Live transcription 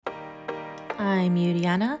I'm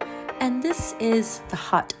Yuriana, and this is the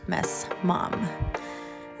Hot Mess Mom.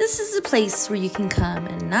 This is a place where you can come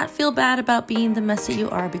and not feel bad about being the mess that you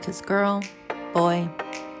are because girl, boy,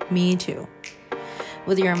 me too.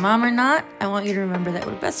 Whether you're a mom or not, I want you to remember that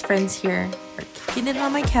we're best friends here. We're kicking it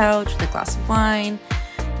on my couch with a glass of wine.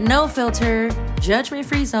 No filter,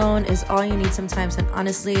 judgment-free zone is all you need sometimes, and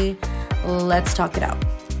honestly, let's talk it out.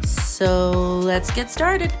 So let's get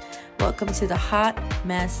started. Welcome to the Hot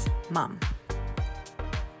Mess Mom.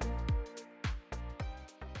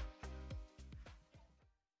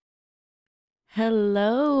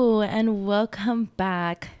 Hello and welcome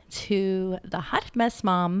back to the Hot Mess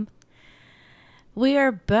Mom. We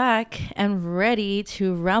are back and ready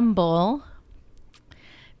to rumble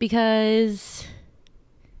because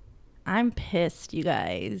I'm pissed, you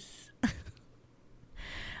guys.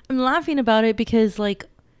 I'm laughing about it because I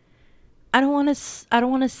don't want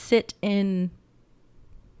to sit in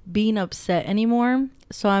being upset anymore.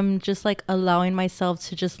 So I'm just allowing myself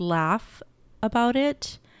to just laugh about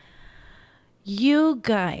it. You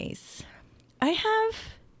guys, I have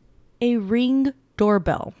a Ring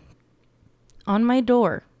doorbell on my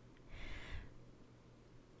door.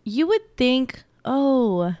 You would think,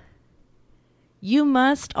 oh, you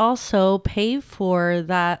must also pay for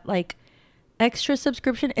that extra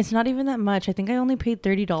subscription. It's not even that much. I think I only paid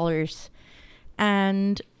 $30.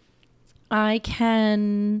 And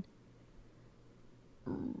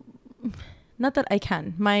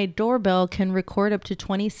my doorbell can record up to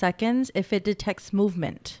 20 seconds if it detects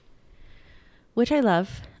movement, which I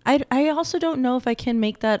love. I also don't know if I can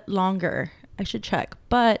make that longer. I should check,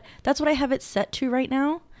 but that's what I have it set to right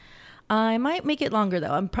now. I might make it longer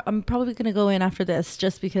though. I'm probably going to go in after this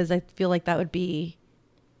just because I feel like that would be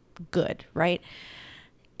good, right?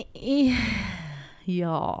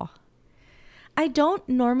 Y'all. I don't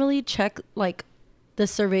normally check the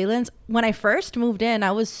surveillance. When I first moved in,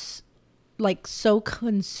 I was so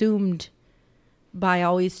consumed by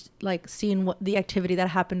always seeing what the activity that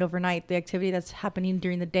happened overnight, the activity that's happening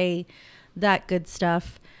during the day, that good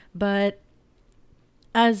stuff. But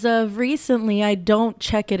as of recently, I don't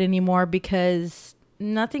check it anymore because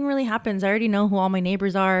nothing really happens. I already know who all my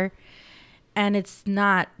neighbors are, and it's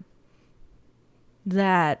not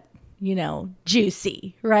that,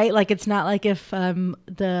 juicy, right? It's not like if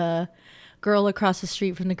the girl across the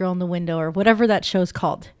street from the girl in the window or whatever that show's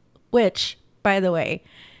called, which, by the way,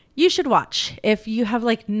 you should watch if you have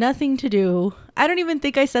nothing to do. I don't even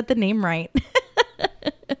think I said the name right.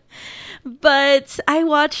 But I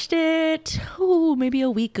watched it maybe a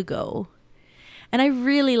week ago, and I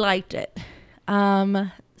really liked it.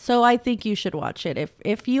 So I think you should watch it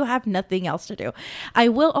if you have nothing else to do. I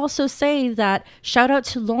will also say that shout out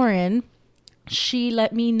to Lauren. She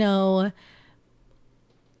let me know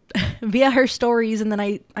via her stories, and then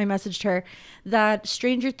I messaged her that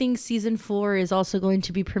Stranger Things season 4 is also going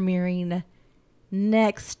to be premiering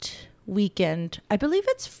next weekend. I believe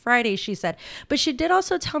it's Friday, she said. But she did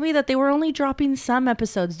also tell me that they were only dropping some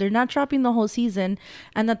episodes. They're not dropping the whole season,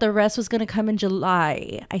 and that the rest was going to come in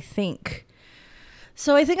July, I think.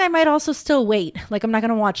 So I think I might also still wait. I'm not going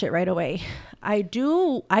to watch it right away. I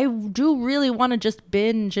do really want to just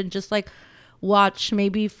binge and just watch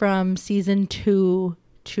maybe from season 2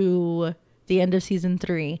 to the end of season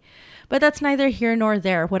 3. But that's neither here nor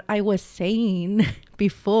there. What I was saying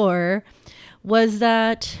before was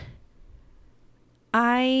that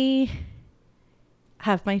I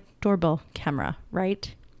have my doorbell camera,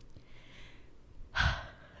 right?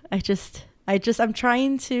 I'm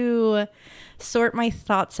trying to sort my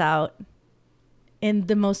thoughts out in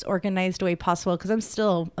the most organized way possible because I'm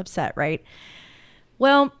still upset, right?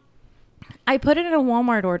 Well, I put it in a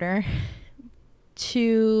Walmart order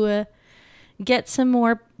to get some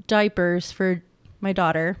more diapers for my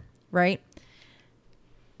daughter, right?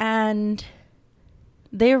 And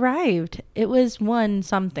they arrived. It was one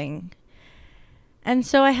something. And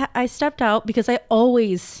so I stepped out because I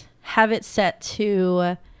always have it set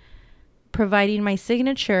to providing my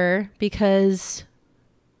signature, because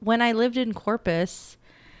when I lived in Corpus,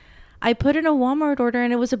 I put in a Walmart order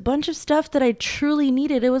and it was a bunch of stuff that I truly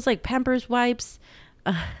needed. It was Pampers, wipes.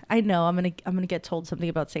 I know I'm gonna get told something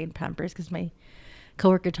about saying Pampers because my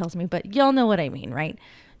coworker tells me, but y'all know what I mean, right?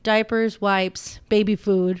 Diapers, wipes, baby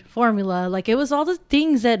food, formula. It was all the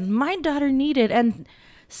things that my daughter needed, and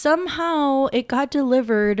somehow it got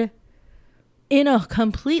delivered in a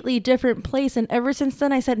completely different place. And ever since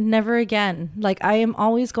then, I said never again. I am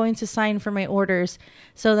always going to sign for my orders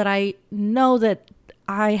so that I know that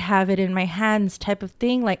I have it in my hands, type of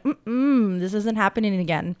thing. This isn't happening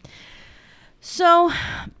again. So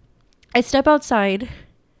I step outside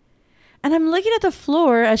And I'm looking at the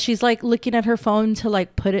floor as she's like looking at her phone to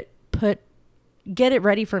like get it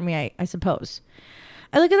ready for me, I suppose.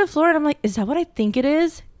 I look at the floor and I'm like, is that what I think it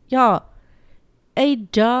is? Y'all, a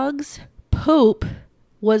dog's poop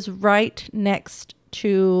was right next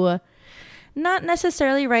to, not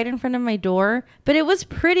necessarily right in front of my door, but it was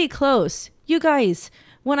pretty close. You guys,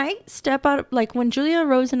 when I step out, like when Julia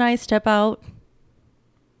Rose and I step out,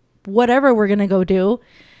 whatever we're going to go do,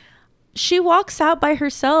 she walks out by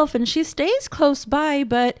herself and she stays close by.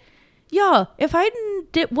 But yeah, if I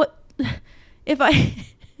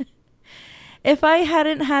if I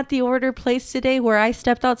hadn't had the order placed today where I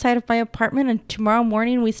stepped outside of my apartment and tomorrow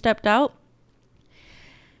morning we stepped out,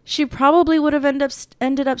 she probably would have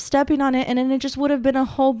ended up stepping on it, and then it just would have been a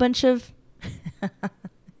whole bunch of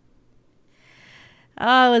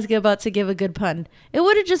I was about to give a good pun. It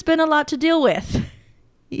would have just been a lot to deal with.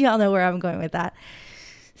 Y'all know where I'm going with that.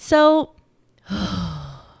 So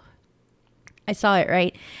I saw it,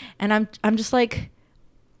 right? And I'm just like,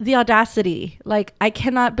 the audacity. Like, I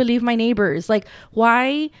cannot believe my neighbors. Like,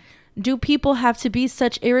 why do people have to be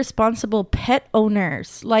such irresponsible pet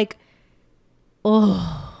owners? Like,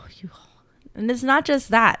 and it's not just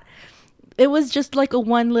that. It was just like a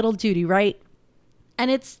one little duty, right? And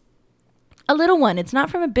it's a little one. It's not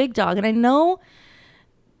from a big dog. And I know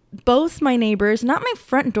both my neighbors, not my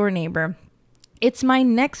front door neighbor, it's my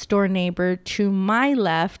next door neighbor to my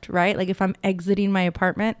left, right? Like if I'm exiting my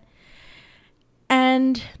apartment.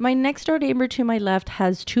 And my next door neighbor to my left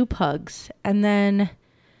has 2 pugs. And then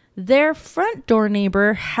their front door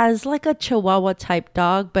neighbor has like a Chihuahua type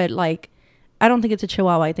dog, but like, I don't think it's a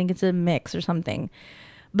Chihuahua. I think it's a mix or something.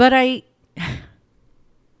 But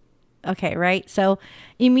okay, right? So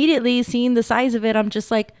immediately seeing the size of it, I'm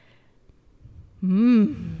just like,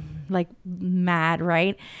 like mad,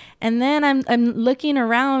 right? And then I'm looking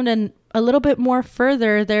around, and a little bit more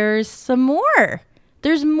further, there's some more.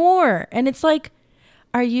 There's more. And it's like,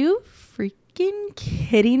 are you freaking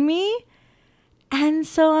kidding me? And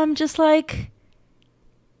so I'm just like,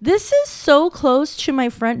 this is so close to my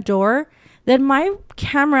front door that my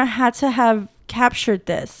camera had to have captured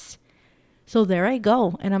this. So there I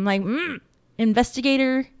go. And I'm like,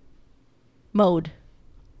 investigator mode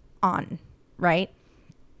on, right?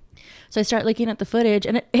 So I start looking at the footage,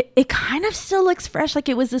 and it kind of still looks fresh, like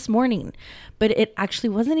it was this morning, but it actually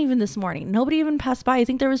wasn't even this morning. Nobody even passed by. I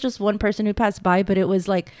think there was just one person who passed by, but it was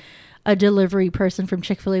like a delivery person from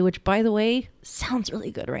Chick-fil-A, which, by the way, sounds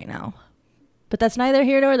really good right now. But that's neither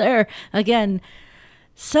here nor there. Again,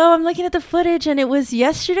 so I'm looking at the footage, and it was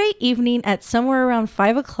yesterday evening at somewhere around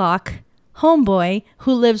 5 o'clock. Homeboy,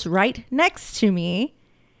 who lives right next to me,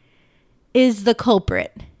 is the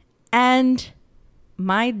culprit. And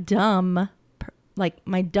my dumb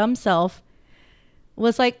self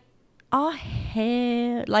was like, oh,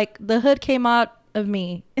 hell. Like, the hood came out of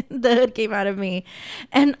me. The hood came out of me.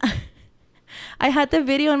 And I had the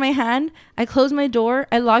video in my hand. I closed my door.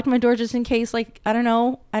 I locked my door just in case. Like, I don't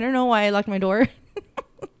know why I locked my door.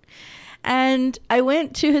 And I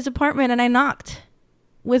went to his apartment and I knocked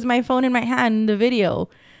with my phone in my hand, the video.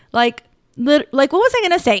 Like what was I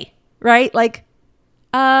going to say? Right? Like,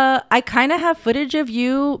 I kind of have footage of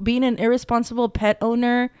you being an irresponsible pet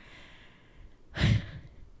owner.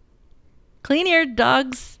 Clean your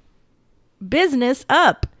dog's business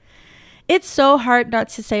up. It's so hard not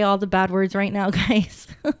to say all the bad words right now, guys.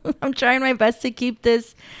 I'm trying my best to keep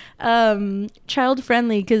this child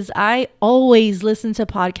friendly, because I always listen to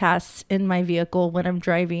podcasts in my vehicle when I'm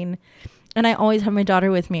driving, and I always have my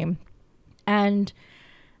daughter with me. And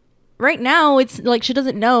right now it's like she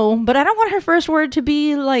doesn't know, but I don't want her first word to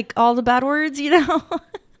be like all the bad words, you know?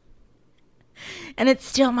 And it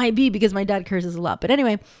still might be, because my dad curses a lot. But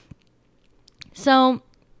anyway, so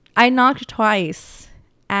I knocked twice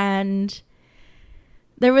and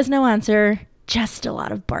there was no answer, just a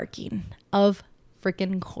lot of barking, of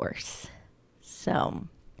freaking course. So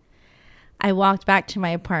I walked back to my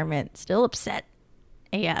apartment, still upset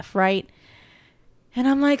AF, right? And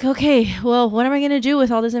I'm like, okay, well, what am I going to do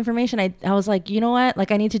with all this information? I was like, you know what?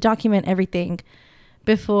 Like, I need to document everything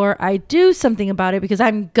before I do something about it, because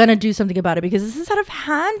I'm going to do something about it, because this is out of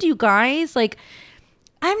hand, you guys. Like,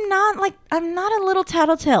 I'm not a little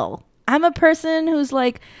tattletale. I'm a person who's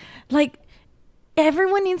like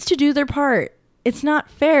everyone needs to do their part. It's not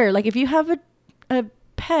fair. Like, if you have a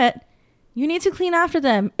pet, you need to clean after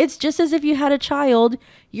them. It's just as if you had a child,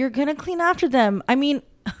 you're going to clean after them. I mean,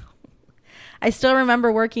 I still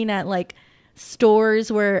remember working at like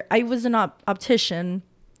stores where I was an optician,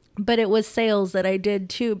 but it was sales that I did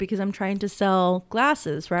too, because I'm trying to sell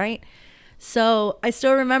glasses, right? So I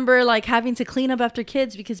still remember like having to clean up after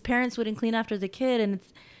kids because parents wouldn't clean after the kid. And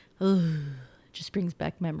it's, Ugh, just brings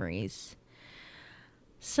back memories.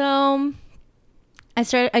 So I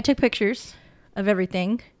took pictures of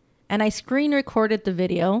everything and I screen recorded the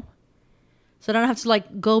video. So I don't have to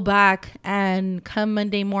like go back, and come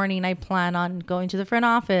Monday morning, I plan on going to the front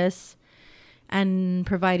office and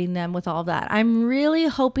providing them with all of that. I'm really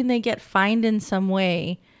hoping they get fined in some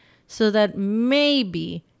way so that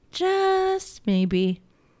maybe, just maybe,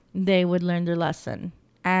 they would learn their lesson.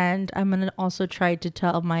 And I'm going to also try to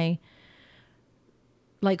tell my,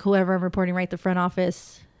 like, whoever I'm reporting right, the front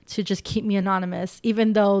office, to just keep me anonymous,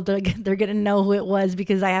 even though they're going to know who it was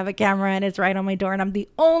because I have a camera and it's right on my door and I'm the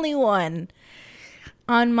only one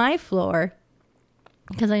on my floor,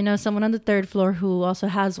 because I know someone on the 3rd floor who also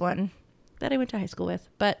has one that I went to high school with.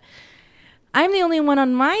 But I'm the only one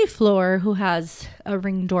on my floor who has a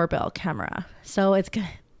Ring doorbell camera. So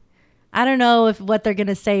I don't know what they're going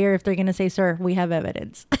to say, or if they're going to say, sir, we have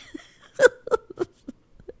evidence.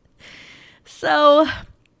 So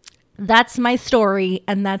that's my story,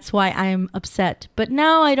 and that's why I'm upset. But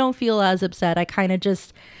now I don't feel as upset. I kind of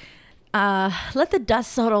just let the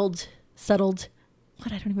dust settled.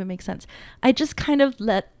 What? I don't even make sense. I just kind of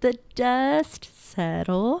let the dust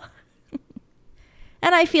settle.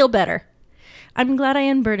 And I feel better. I'm glad I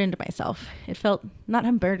unburdened myself. It felt, not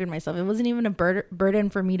unburdened myself. It wasn't even a burden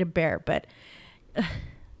for me to bear, but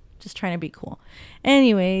just trying to be cool.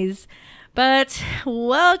 Anyways, but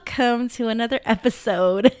welcome to another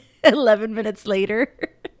episode 11 minutes later.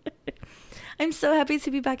 I'm so happy to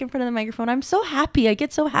be back in front of the microphone. I'm so happy. I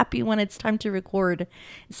get so happy when it's time to record.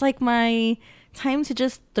 It's like my time to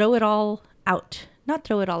just throw it all out. Not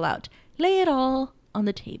throw it all out. Lay it all on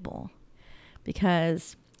the table.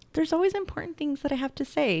 Because there's always important things that I have to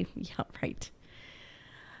say. Yeah, right.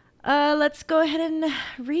 Let's go ahead and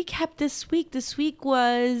recap this week. This week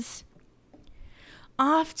was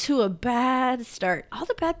off to a bad start. All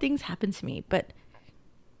the bad things happened to me, but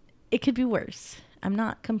it could be worse. I'm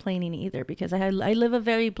not complaining either, because I live a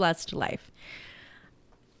very blessed life.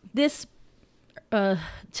 The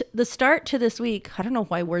start to this week, I don't know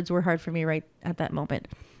why words were hard for me right at that moment.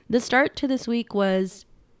 The start to this week was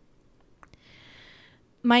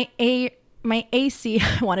my AC,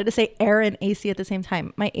 I wanted to say air and AC at the same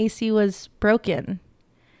time. My AC was broken,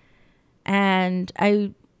 and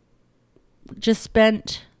I just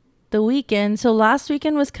spent the weekend. So last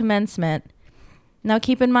weekend was commencement. Now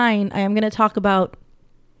keep in mind, I am going to talk about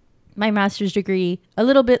my master's degree a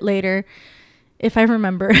little bit later, if I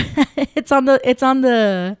remember. It's on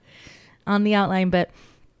the outline, but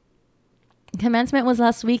commencement was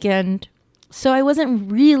last weekend. So I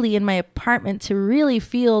wasn't really in my apartment to really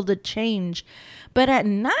feel the change. But at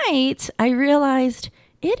night, I realized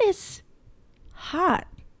it is hot.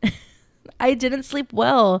 I didn't sleep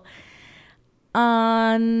well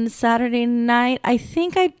on Saturday night. I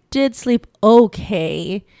think I did sleep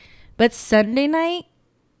okay. But Sunday night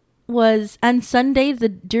and Sunday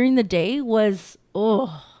during the day was,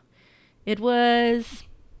 it was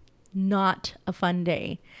not a fun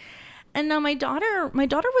day. And now my daughter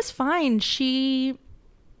was fine. She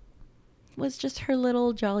was just her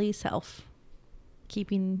little jolly self,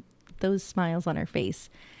 keeping those smiles on her face.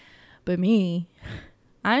 But me,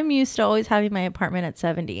 I'm used to always having my apartment at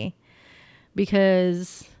 70,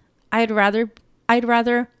 because I'd rather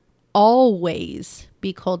always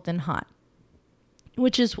be cold than hot,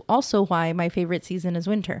 which is also why my favorite season is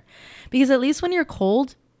winter, because at least when you're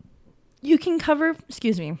cold, you can cover,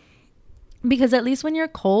 because at least when you're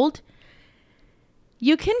cold,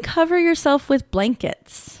 you can cover yourself with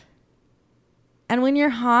blankets. And when you're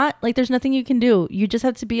hot, like, there's nothing you can do. You just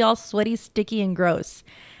have to be all sweaty, sticky, and gross.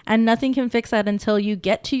 And nothing can fix that until you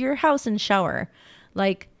get to your house and shower.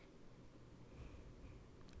 Like,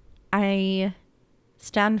 I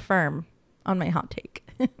stand firm on my hot take.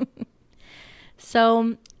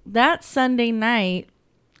 So that Sunday night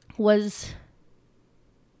was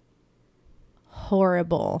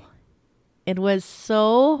horrible. It was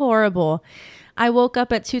so horrible. I woke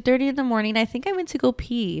up at 2:30 in the morning. I think I went to go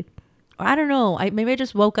pee. I don't know. Maybe I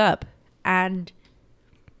just woke up. And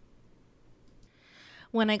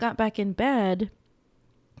when I got back in bed,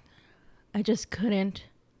 I just couldn't,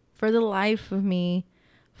 for the life of me,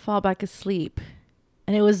 fall back asleep.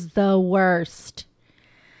 And it was the worst.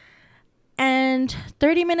 And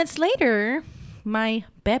 30 minutes later, my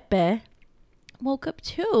Pepe woke up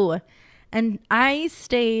too. And I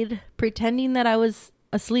stayed pretending that I was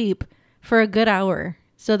asleep for a good hour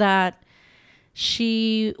so that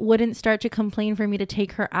she wouldn't start to complain for me to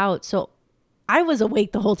take her out. So I was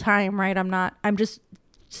awake the whole time, right? I'm just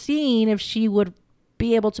seeing if she would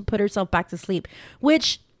be able to put herself back to sleep,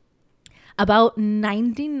 which About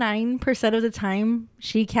 99% of the time,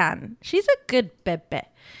 she can. She's a good bebe,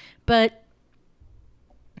 but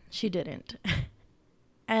she didn't.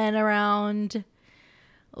 And around,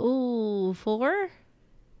 4?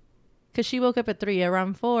 Because she woke up at 3.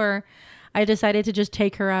 Around 4, I decided to just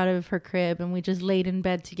take her out of her crib, and we just laid in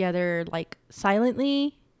bed together, like,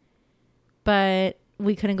 silently. But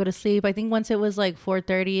we couldn't go to sleep. I think once it was like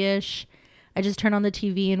 4:30ish, I just turned on the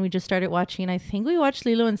TV and we just started watching. I think we watched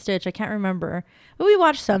Lilo and Stitch. I can't remember. But we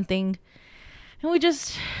watched something. And we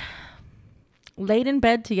just laid in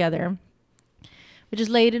bed together. We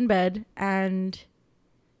just laid in bed and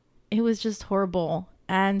it was just horrible.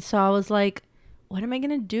 And so I was like, what am I going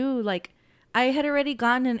to do? Like, I had already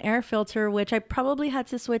gotten an air filter, which I probably had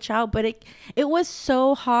to switch out. But it was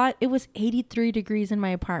so hot. It was 83 degrees in my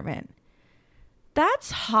apartment.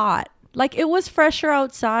 That's hot. Like, it was fresher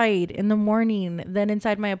outside in the morning than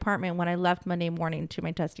inside my apartment when I left Monday morning to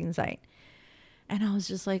my testing site. And I was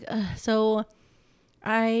just like, ugh. So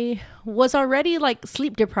I was already like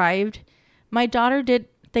sleep deprived. My daughter did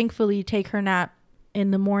thankfully take her nap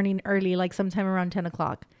in the morning early, like sometime around 10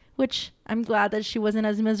 o'clock, which I'm glad that she wasn't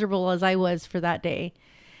as miserable as I was for that day.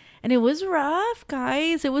 And it was rough,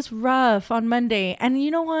 guys. It was rough on Monday. And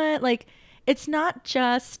you know what? Like, it's not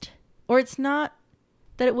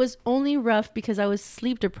that it was only rough because I was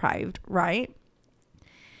sleep deprived, right?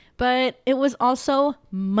 But it was also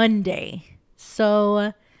Monday.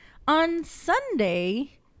 So on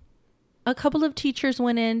Sunday, a couple of teachers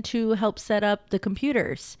went in to help set up the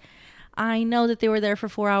computers. I know that they were there for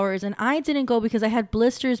 4 hours and I didn't go because I had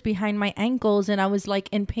blisters behind my ankles and I was like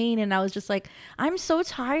in pain and I was just like, I'm so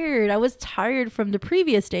tired. I was tired from the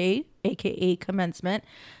previous day, aka commencement.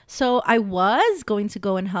 So I was going to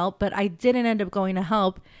go and help, but I didn't end up going to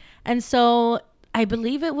help. And so I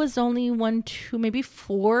believe it was only 1, 2, maybe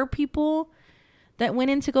 4 people that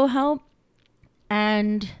went in to go help.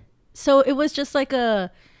 And so it was just like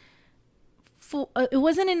it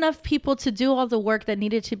wasn't enough people to do all the work that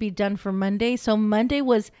needed to be done for Monday. So Monday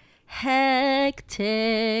was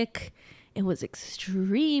hectic. It was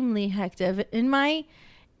extremely hectic.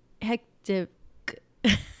 Hectic.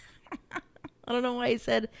 I don't know why I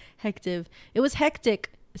said hectic. It was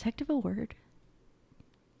hectic. Is hectic a word?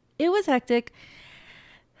 It was hectic.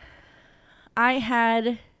 I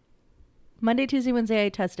had Monday, Tuesday, Wednesday, I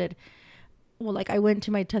tested. Well, like I went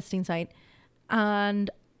to my testing site and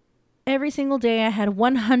every single day I had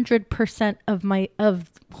 100% of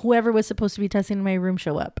whoever was supposed to be testing in my room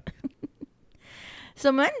show up.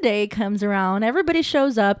 So Monday comes around, everybody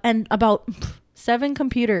shows up, and about 7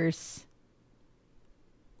 computers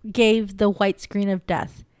gave the white screen of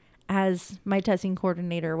death, as my testing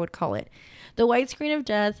coordinator would call it. The white screen of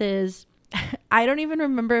death is, I don't even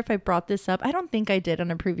remember if I brought this up. I don't think I did on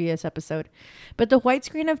a previous episode. But the white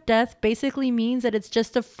screen of death basically means that it's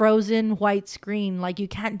just a frozen white screen. Like you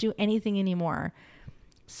can't do anything anymore.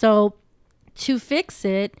 So to fix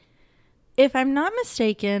it, if I'm not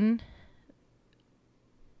mistaken,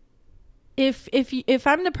 if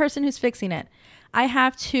I'm the person who's fixing it, I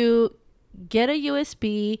have to get a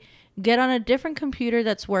USB, get on a different computer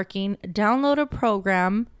that's working, download a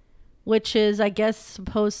program, which is, I guess,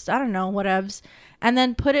 supposed, I don't know, whatevs, and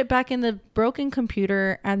then put it back in the broken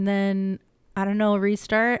computer and then, I don't know,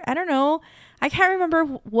 restart. I don't know. I can't remember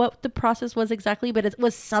what the process was exactly, but it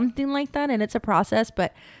was something like that, and it's a process,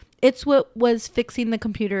 but it's what was fixing the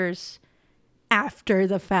computers after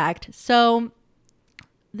the fact. So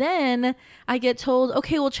then I get told,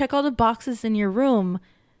 okay, we'll check all the boxes in your room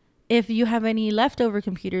if you have any leftover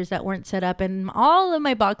computers that weren't set up, and all of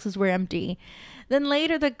my boxes were empty. Then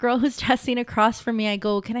later, the girl who's testing across from me, I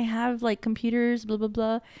go, can I have like computers, blah, blah,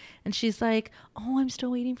 blah. And she's like, oh, I'm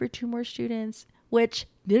still waiting for 2 more students, which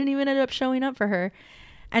didn't even end up showing up for her.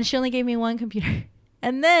 And she only gave me 1 computer.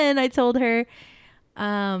 And then I told her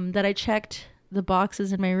that I checked the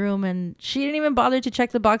boxes in my room, and she didn't even bother to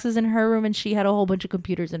check the boxes in her room, and she had a whole bunch of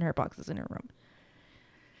computers in her boxes in her room.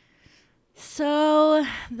 So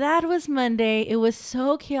that was Monday. It was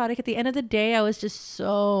so chaotic. At the end of the day, I was just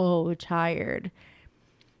so tired.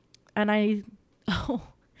 And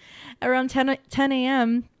around 10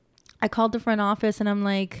 a.m., I called the front office and I'm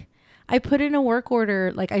like, I put in a work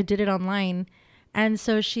order. Like I did it online. And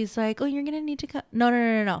so she's like, oh, you're going to need to come.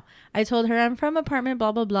 No. I told her I'm from apartment,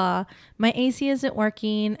 blah, blah, blah. My AC isn't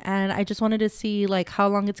working. And I just wanted to see like how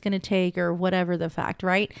long it's going to take or whatever the fact,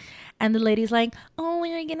 right? And the lady's like, oh,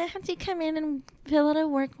 you're going to have to come in and fill out a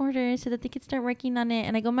work order so that they can start working on it.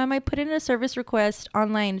 And I go, ma'am, I put in a service request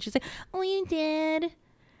online. And she's like, oh, you did?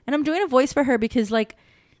 And I'm doing a voice for her because like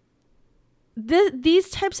these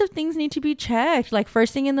types of things need to be checked, like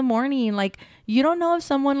first thing in the morning. Like, you don't know if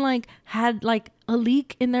someone like had like a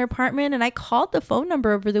leak in their apartment, and I called the phone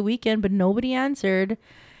number over the weekend, but nobody answered.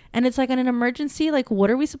 And it's like an emergency. Like,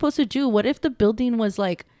 what are we supposed to do? What if the building was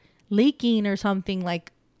like leaking or something?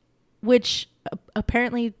 Like, which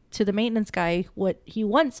apparently to the maintenance guy, what he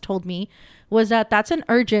once told me was that that's an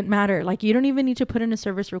urgent matter. Like, you don't even need to put in a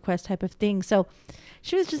service request type of thing. So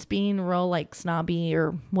she was just being real like snobby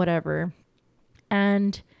or whatever.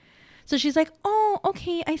 And so she's like, oh,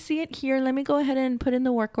 okay, I see it here. Let me go ahead and put in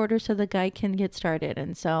the work order so the guy can get started.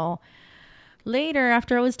 And so later,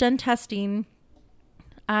 after I was done testing,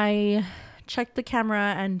 I checked the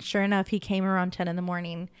camera, and sure enough, he came around 10 in the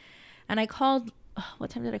morning. And I called, what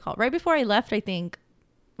time did I call? Right before I left, I think.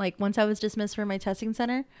 Like, once I was dismissed from my testing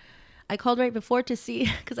center, I called right before to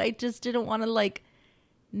see, because I just didn't want to like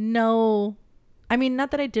know. I mean,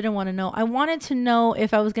 not that I didn't want to know. I wanted to know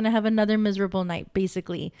if I was going to have another miserable night,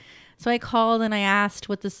 basically. So I called and I asked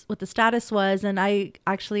what the status was, and I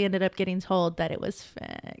actually ended up getting told that it was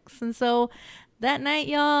fixed. And so that night,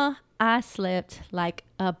 y'all, I slept like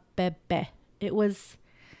a bebe. It was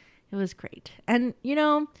great. And you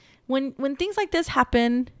know, when things like this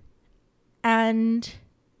happen, and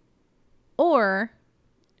or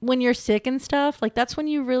when you're sick and stuff, like that's when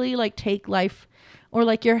you really like take life, or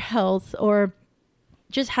like your health, or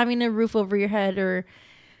just having a roof over your head, or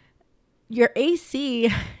your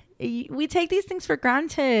AC. We take these things for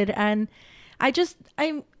granted. And I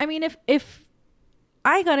mean, if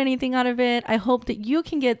I got anything out of it, I hope that you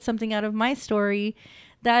can get something out of my story.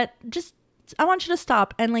 That just, I want you to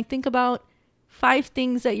stop and like think about 5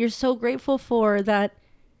 things that you're so grateful for, that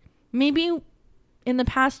maybe in the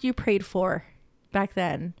past you prayed for back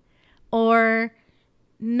then, or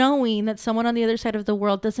knowing that someone on the other side of the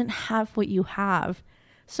world doesn't have what you have.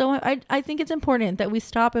 So I think it's important that we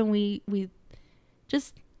stop and we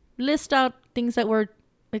just list out things that we're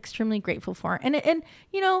extremely grateful for. And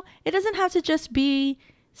you know, it doesn't have to just be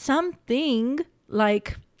something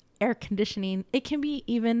like air conditioning. It can be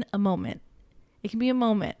even a moment. It can be a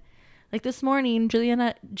moment. Like this morning,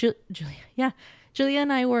 Julia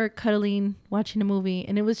and I were cuddling, watching a movie,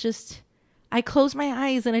 and it was just, I closed my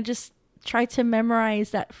eyes and I just tried to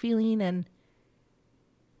memorize that feeling. And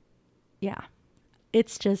yeah,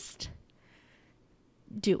 it's just,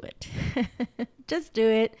 do it. Just do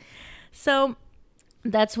it. So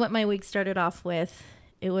that's what my week started off with.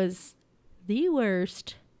 It was the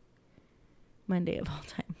worst Monday of all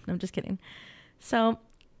time. I'm just kidding. So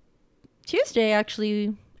Tuesday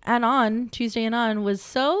and on was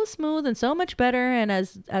so smooth and so much better. And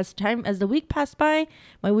as the week passed by,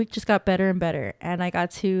 my week just got better and better. And I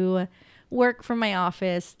got to work from my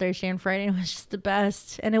office Thursday and Friday. It was just the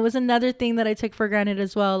best. And it was another thing that I took for granted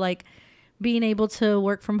as well, like being able to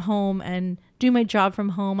work from home and do my job from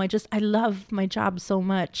home. I love my job so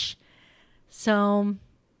much. So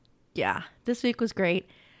yeah, this week was great.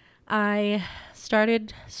 I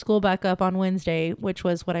started school back up on Wednesday, which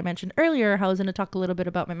was what I mentioned earlier, how I was going to talk a little bit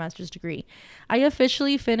about my master's degree. I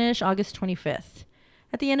officially finish August 25th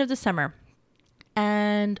at the end of the summer.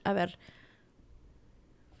 And I've had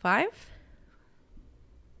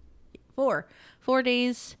 4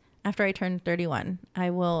 days after I turn 31,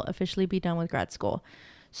 I will officially be done with grad school.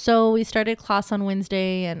 So we started class on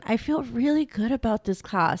Wednesday, and I feel really good about this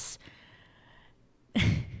class.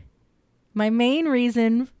 My main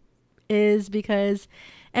reason is because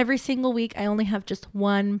every single week I only have just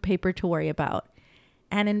one paper to worry about.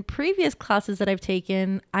 And in previous classes that I've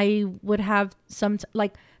taken, I would have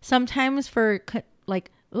sometimes for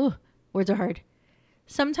words are hard.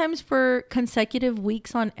 Sometimes for consecutive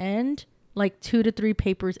weeks on end, like 2 to 3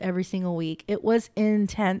 papers every single week. It was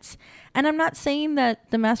intense. And I'm not saying that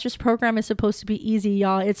the master's program is supposed to be easy,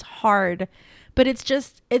 y'all. It's hard, but it's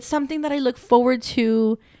something that I look forward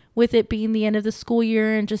to, with it being the end of the school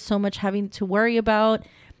year and just so much having to worry about.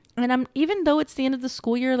 And even though it's the end of the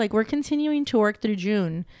school year, like we're continuing to work through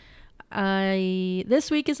June. This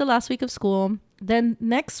week is the last week of school. Then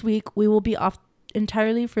next week we will be off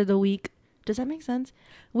entirely for the week. Does that make sense?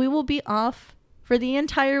 We will be off for the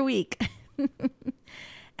entire week.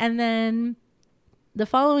 And then the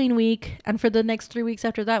following week and for the next 3 weeks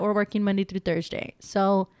after that, we're working Monday through Thursday.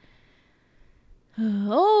 So,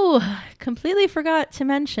 completely forgot to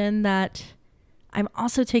mention that I'm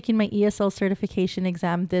also taking my ESL certification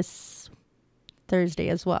exam this Thursday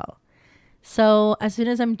as well. So as soon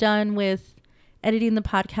as I'm done with editing the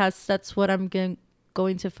podcast, that's what I'm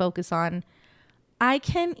going to focus on. I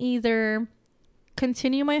can either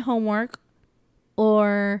continue my homework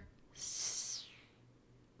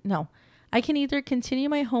I can either continue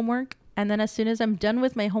my homework And then as soon as I'm done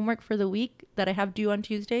with my homework for the week that I have due on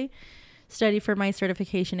Tuesday, study for my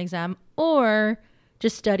certification exam, or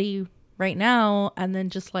just study right now and then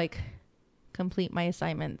just like complete my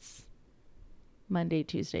assignments Monday,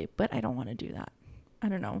 Tuesday. But I don't want to do that. I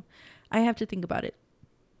don't know. I have to think about it.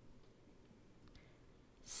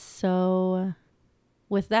 So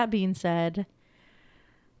with that being said,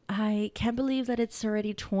 I can't believe that it's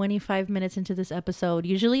already 25 minutes into this episode.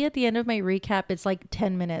 Usually at the end of my recap, it's like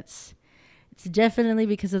 10 minutes. It's definitely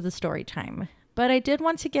because of the story time. But I did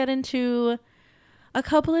want to get into a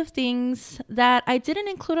couple of things that I didn't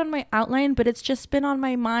include on my outline, but it's just been on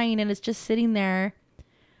my mind and it's just sitting there.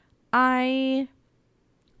 I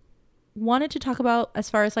wanted to talk about, as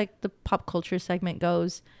far as like the pop culture segment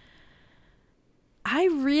goes, I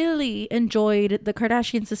really enjoyed the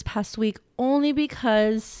Kardashians this past week only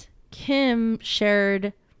because Kim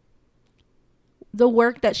shared the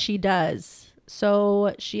work that she does.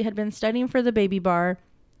 So she had been studying for the baby bar.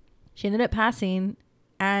 She ended up passing,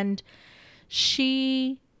 and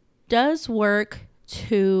she does work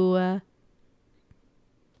to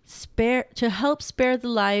help spare the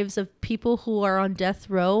lives of people who are on death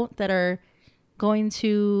row that are going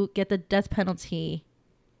to get the death penalty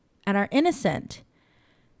and are innocent.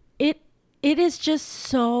 It is just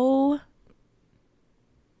so,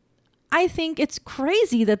 I think it's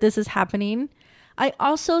crazy that this is happening. I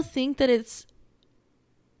also think that it's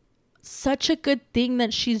such a good thing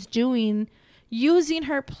that she's doing, using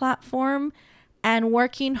her platform and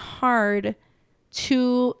working hard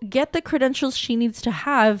to get the credentials she needs to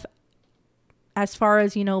have as far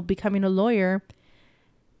as, you know, becoming a lawyer,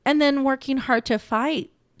 and then working hard to fight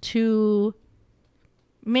to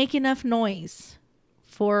make enough noise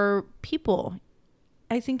for people.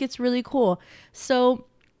 I think it's really cool. So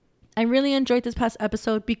I really enjoyed this past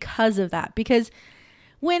episode because of that. Because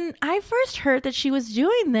when I first heard that she was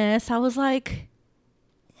doing this, I was like,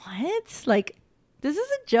 what? Like, this is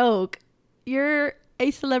a joke. You're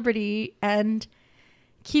a celebrity and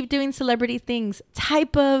keep doing celebrity things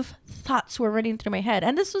type of thoughts were running through my head.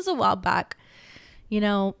 And this was a while back, you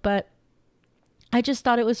know, but I just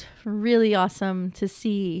thought it was really awesome to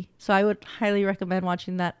see. So I would highly recommend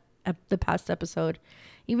watching that, the past episode.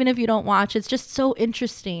 Even if you don't watch, it's just so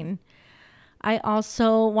interesting. I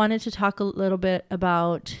also wanted to talk a little bit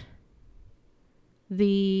about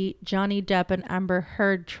the Johnny Depp and Amber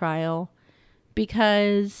Heard trial,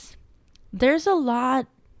 because there's a lot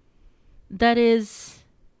that is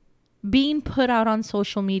being put out on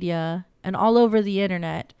social media and all over the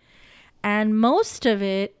internet. And most of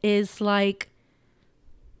it is like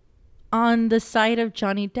on the side of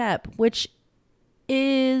Johnny Depp, which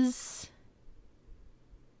is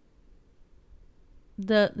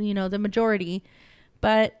the majority.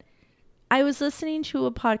 But I was listening to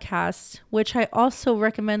a podcast, which I also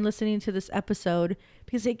recommend listening to this episode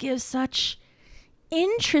because it gives such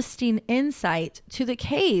interesting insight to the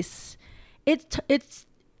case. It's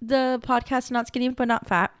the podcast Not Skinny But Not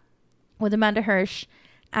Fat with Amanda Hirsch,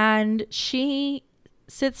 and she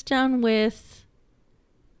sits down with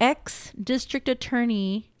ex-district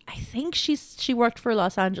attorney. I think she worked for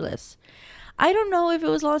Los Angeles. I don't know if it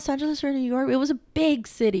was Los Angeles or New York. It was a big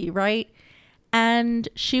city, right? And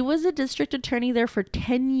she was a district attorney there for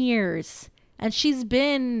 10 years. And she's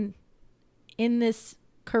been in this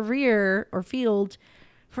career or field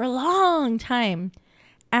for a long time.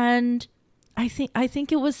 And I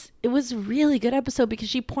think it was a really good episode because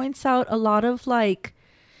she points out a lot of like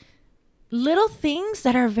little things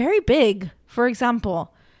that are very big. For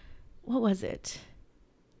example, what was it?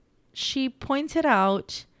 She pointed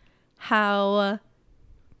out how,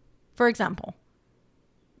 for example,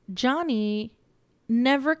 Johnny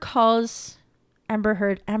never calls Amber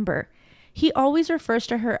Heard Amber. He always refers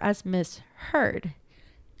to her as Miss Heard.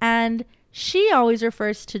 And she always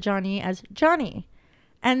refers to Johnny as Johnny.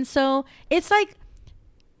 And so it's like,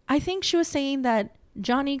 I think she was saying that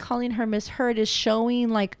Johnny calling her Miss Heard is showing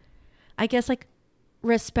like, I guess like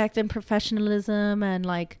respect and professionalism and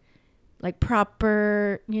like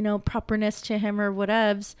proper, properness to him or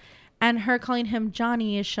whatevs. And her calling him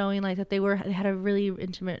Johnny is showing like that they had a really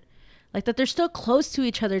intimate, like that they're still close to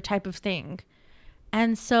each other type of thing.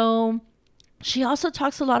 And so she also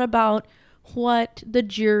talks a lot about what the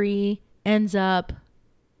jury ends up,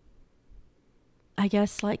 I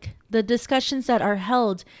guess, like the discussions that are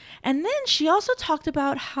held. And then she also talked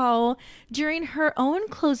about how during her own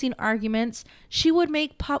closing arguments, she would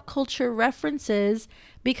make pop culture references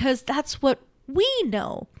because that's what we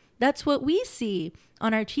know. That's what we see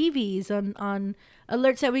on our TVs, on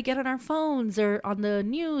alerts that we get on our phones or on the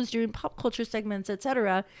news during pop culture segments,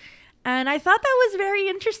 etc. And I thought that was very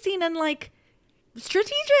interesting and like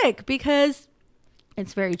strategic, because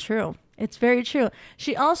it's very true. It's very true.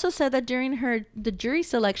 She also said that during the jury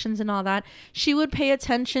selections and all that, she would pay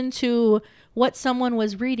attention to what someone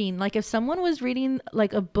was reading. Like if someone was reading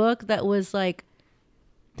like a book that was like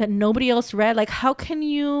that nobody else read, like how can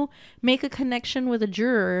you make a connection with a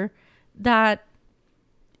juror that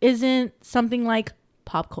isn't something like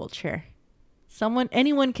pop culture?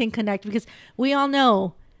 Anyone can connect, because we all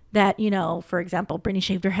know that, for example, Britney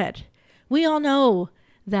shaved her head. We all know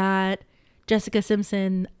that Jessica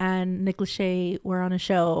Simpson and Nick Lachey were on a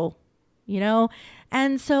show,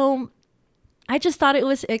 and so I just thought it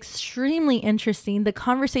was extremely interesting. The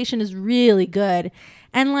conversation is really good.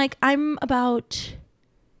 And like, I'm about,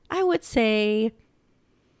 I would say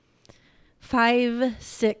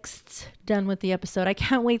 5/6 done with the episode. I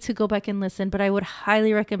can't wait to go back and listen, but I would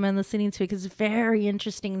highly recommend listening to it because it's very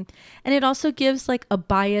interesting. And it also gives like a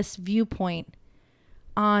biased viewpoint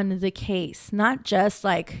on the case, not just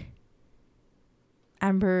like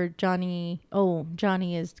Johnny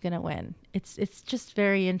is going to win. It's just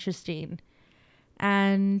very interesting.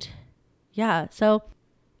 And yeah, so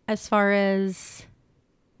as far as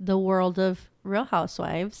the world of Real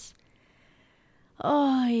Housewives,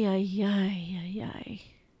 I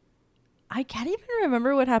can't even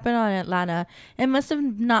remember what happened on Atlanta. It must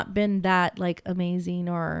have not been that like amazing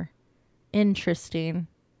or interesting.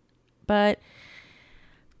 But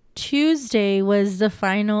Tuesday was the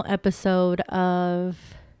final episode of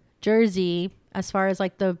Jersey, as far as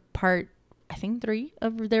like the part, I think 3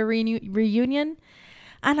 of their reunion.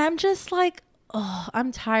 And I'm just like,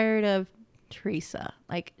 I'm tired of Teresa.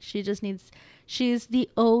 Like she's the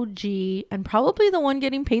OG and probably the one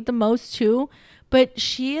getting paid the most too. But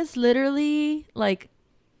she is literally like,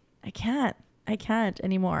 I can't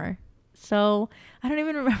anymore. So I don't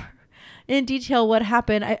even remember in detail what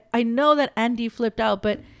happened. I know that Andy flipped out,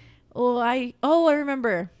 but I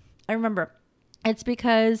remember. It's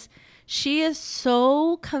because she is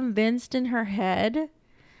so convinced in her head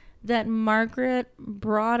that Margaret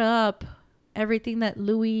brought up everything that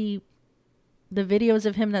Louis, the videos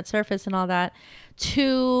of him that surfaced and all that,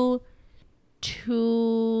 to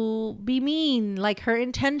be mean. Like her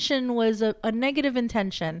intention was a negative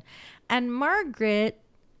intention. And Margaret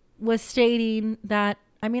was stating that,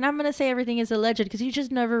 I mean, I'm going to say everything is alleged because you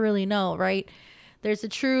just never really know, right? There's the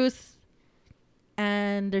truth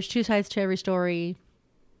and there's 2 sides to every story.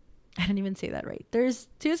 I didn't even say that right. There's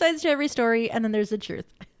 2 sides to every story and then there's the truth.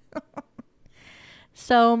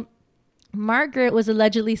 So Margaret was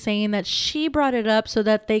allegedly saying that she brought it up so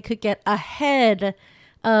that they could get ahead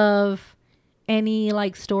of any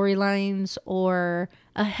like storylines or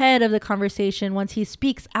ahead of the conversation once he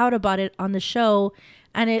speaks out about it on the show,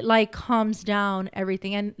 and it like calms down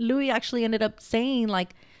everything. And Louis actually ended up saying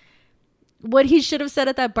like what he should have said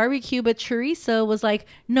at that barbecue, but Teresa was like,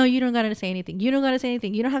 no, you don't gotta say anything. You don't gotta say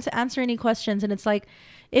anything. You don't have to answer any questions. And it's like,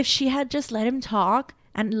 if she had just let him talk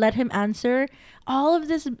and let him answer, all of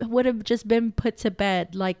this would have just been put to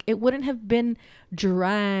bed. Like it wouldn't have been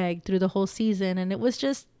dragged through the whole season. And it was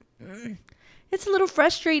just, it's a little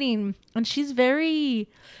frustrating. And she's very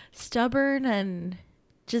stubborn and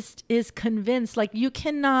just is convinced. Like you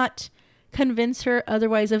cannot convince her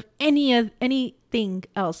otherwise of anything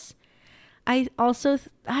else.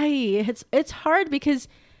 It's hard because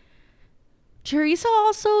Teresa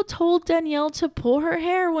also told Danielle to pull her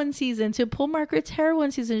hair one season, to pull Margaret's hair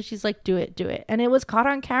one season. She's like, do it. And it was caught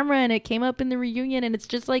on camera and it came up in the reunion. And it's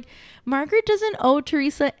just like, Margaret doesn't owe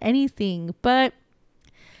Teresa anything. But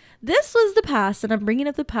this was the past, and I'm bringing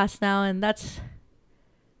up the past now. And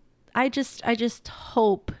I just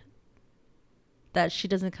hope that she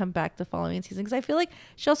doesn't come back the following season, because I feel like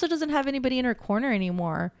she also doesn't have anybody in her corner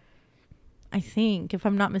anymore. I think, if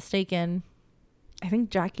I'm not mistaken. I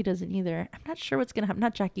think Jackie doesn't either. I'm not sure what's going to happen.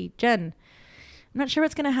 Not Jackie, Jen. I'm not sure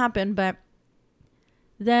what's going to happen, but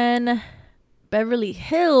then Beverly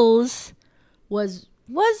Hills was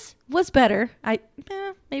better.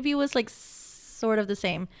 Maybe it was like sort of the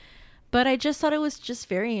same, but I just thought it was just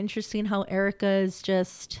very interesting how Erica is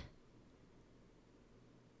just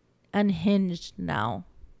unhinged now.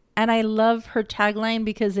 And I love her tagline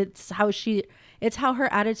because it's how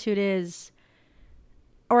her attitude is,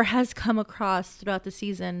 or has come across throughout the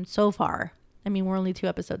season so far. I mean, we're only 2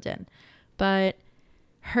 episodes in, but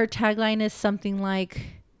her tagline is something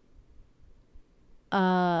like,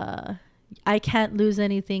 I can't lose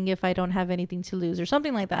anything if I don't have anything to lose, or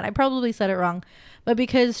something like that. I probably said it wrong, but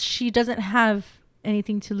because she doesn't have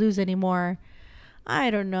anything to lose anymore,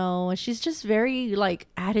 I don't know. She's just very like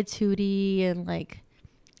attitude-y, and like,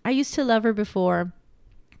 I used to love her before.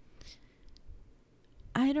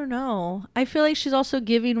 I don't know. I feel like she's also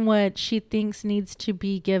giving what she thinks needs to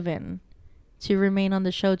be given to remain on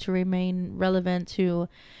the show, to remain relevant, to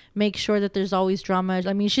make sure that there's always drama.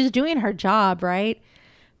 I mean, she's doing her job, right?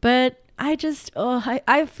 But I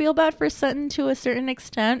feel bad for Sutton to a certain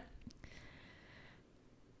extent.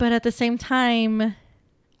 But at the same time,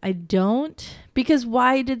 I don't. Because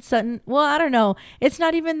why did Sutton? Well, I don't know. It's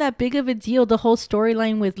not even that big of a deal. The whole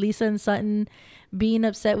storyline with Lisa and Sutton being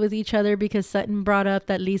upset with each other because Sutton brought up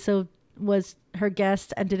that Lisa was her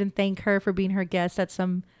guest and didn't thank her for being her guest at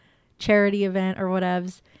some charity event or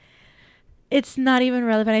whatevs. It's not even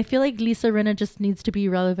relevant. I feel like Lisa Rinna just needs to be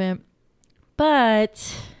relevant.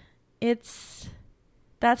 But that's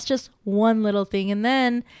just one little thing. And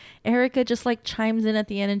then Erica just like chimes in at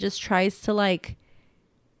the end and just tries to like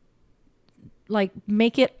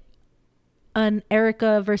make it an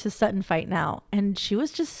Erica versus Sutton fight now. And she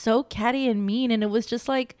was just so catty and mean. And it was just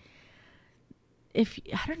like, I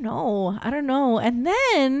don't know. And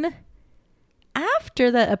then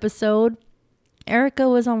after that episode, Erica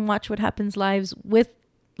was on Watch What Happens Erica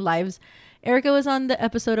was on the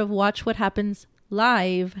episode of Watch What Happens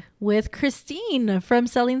Live with Christine from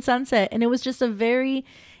Selling Sunset. And it was just a very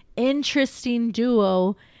interesting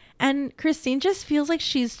duo. And Christine just feels like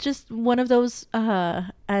she's just one of those,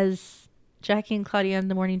 as Jackie and Claudia in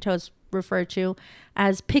the Morning Toast refer to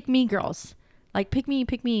as pick me girls. Like, pick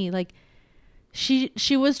me. Like,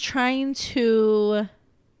 she was trying to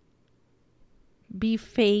be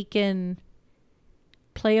fake and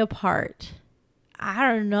play a part. I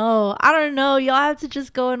don't know. Y'all have to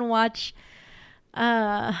just go and watch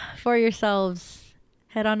for yourselves.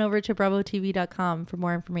 Head on over to bravotv.com for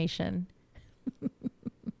more information.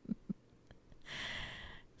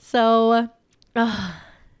 So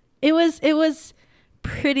it was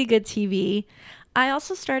pretty good TV. I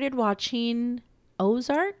also started watching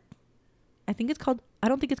Ozark. I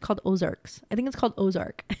don't think it's called Ozarks. I think it's called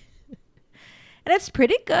Ozark. And it's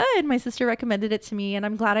pretty good. My sister recommended it to me, and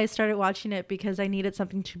I'm glad I started watching it because I needed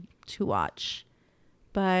something to watch.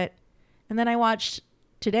 And then I watched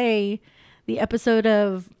today the episode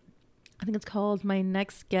of, I think it's called My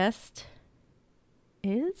Next Guest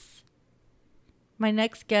Needs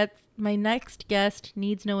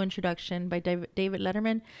No Introduction by David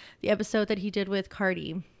Letterman. The episode that he did with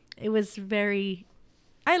Cardi. It was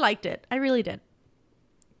I liked it. I really did.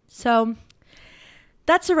 So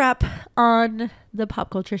that's a wrap on the pop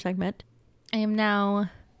culture segment. I am now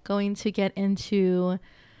going to get into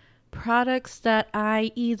products that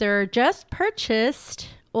I either just purchased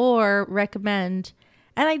or recommend.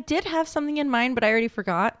 And I did have something in mind, but I already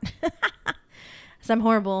forgot. So I'm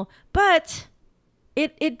horrible. But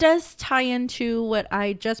it does tie into what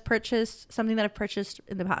I just purchased, something that I've purchased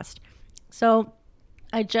in the past. So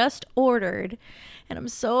I just ordered, and I'm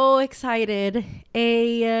so excited,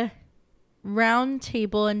 a round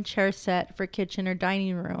table and chair set for kitchen or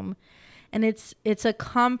dining room. And it's a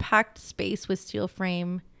compact space with steel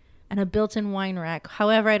frame and a built-in wine rack.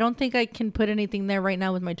 However, I don't think I can put anything there right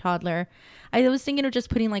now with my toddler. I was thinking of just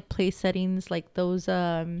putting like place settings, like those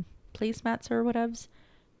placemats or whatevs.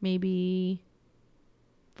 Maybe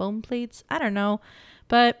foam plates. I don't know.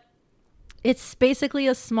 But it's basically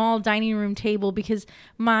a small dining room table because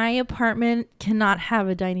my apartment cannot have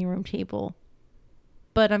a dining room table.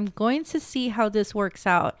 But I'm going to see how this works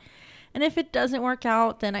out. And if it doesn't work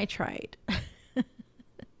out, then I tried.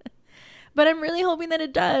 But I'm really hoping that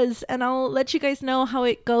it does. And I'll let you guys know how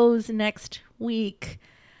it goes next week.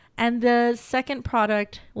 And the second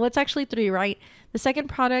product, well, it's actually 3, right? The second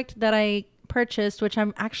product that I purchased, which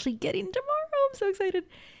I'm actually getting tomorrow, I'm so excited,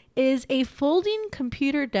 is a folding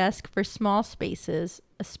computer desk for small spaces,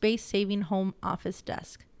 a space-saving home office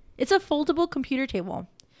desk. It's a foldable computer table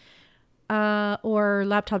or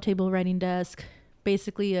laptop table, writing desk,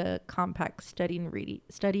 basically a compact study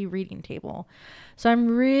reading table. So I'm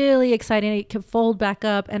really excited. It can fold back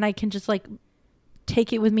up and I can just like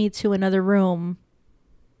take it with me to another room.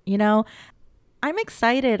 You know, I'm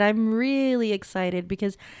excited. I'm really excited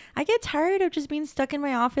because I get tired of just being stuck in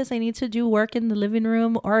my office. I need to do work in the living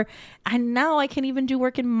room, and now I can even do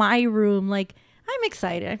work in my room. Like, I'm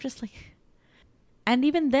excited. I'm just like, and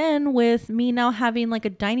even then with me now having like a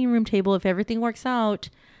dining room table, if everything works out,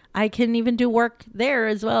 I can even do work there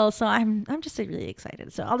as well. So I'm just really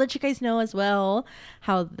excited. So I'll let you guys know as well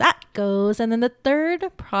how that goes. And then the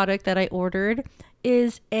third product that I ordered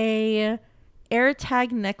is a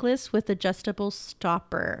AirTag necklace with adjustable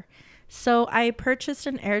stopper. So I purchased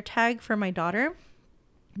an AirTag for my daughter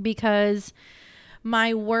because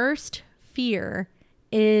my worst fear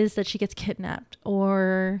is that she gets kidnapped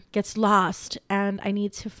or gets lost and I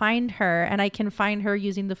need to find her, and I can find her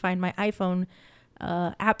using the Find My iPhone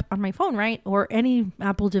app on my phone, right? Or any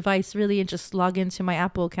Apple device really, and just log into my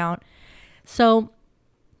Apple account. So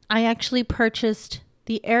I actually purchased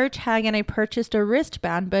the AirTag and I purchased a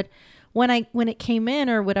wristband, but when it came in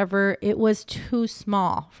or whatever, it was too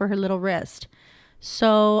small for her little wrist.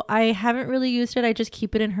 So I haven't really used it. I just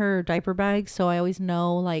keep it in her diaper bag, so I always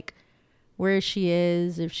know like where she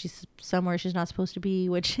is, if she's somewhere she's not supposed to be,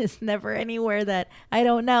 which is never anywhere that I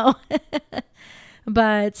don't know.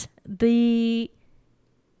 But the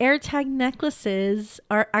AirTag necklaces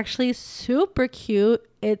are actually super cute.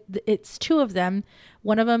 It's two of them.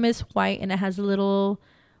 One of them is white and it has a little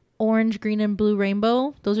orange, green, and blue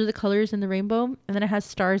rainbow. Those are the colors in the rainbow. And then it has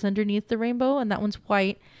stars underneath the rainbow, and that one's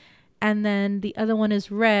white. And then the other one is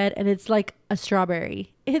red and it's like a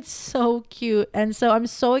strawberry. It's so cute. And so I'm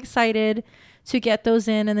so excited to get those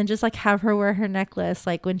in and then just like have her wear her necklace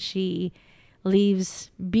like when she leaves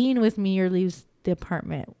being with me or leaves the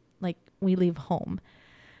apartment, like we leave home.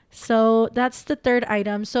 So that's the third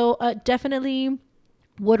item. So definitely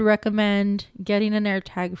would recommend getting an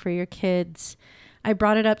AirTag for your kids. I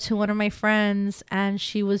brought it up to one of my friends and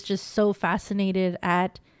she was just so fascinated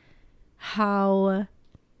at how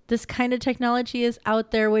this kind of technology is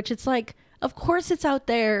out there, which it's like, of course it's out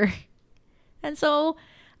there. And so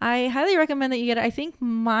I highly recommend that you get it. I think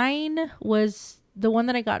mine was the one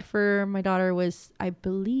that I got for my daughter was, I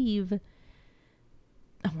believe,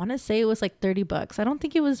 I want to say it was like $30. I don't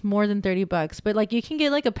think it was more than $30, but like you can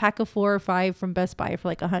get like a pack of 4 or 5 from Best Buy for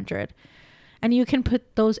like $100. And you can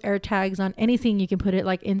put those AirTags on anything. You can put it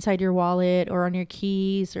like inside your wallet or on your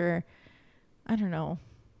keys or I don't know.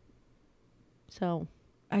 So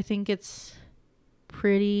I think it's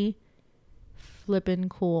pretty flippin'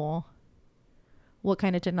 cool what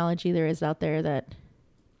kind of technology there is out there that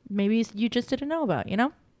maybe you just didn't know about, you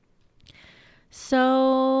know?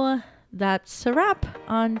 So that's a wrap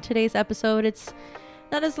on today's episode. It's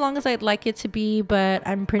not as long as I'd like it to be, but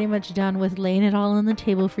I'm pretty much done with laying it all on the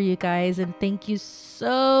table for you guys. And thank you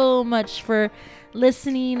so much for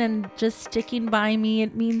listening and just sticking by me.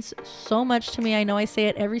 It means so much to me. I know I say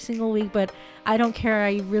it every single week, but I don't care.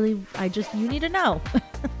 You need to know.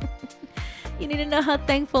 You need to know how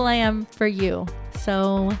thankful I am for you.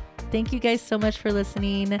 So thank you guys so much for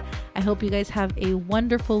listening. I hope you guys have a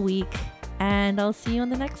wonderful week and I'll see you on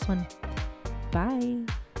the next one. Bye.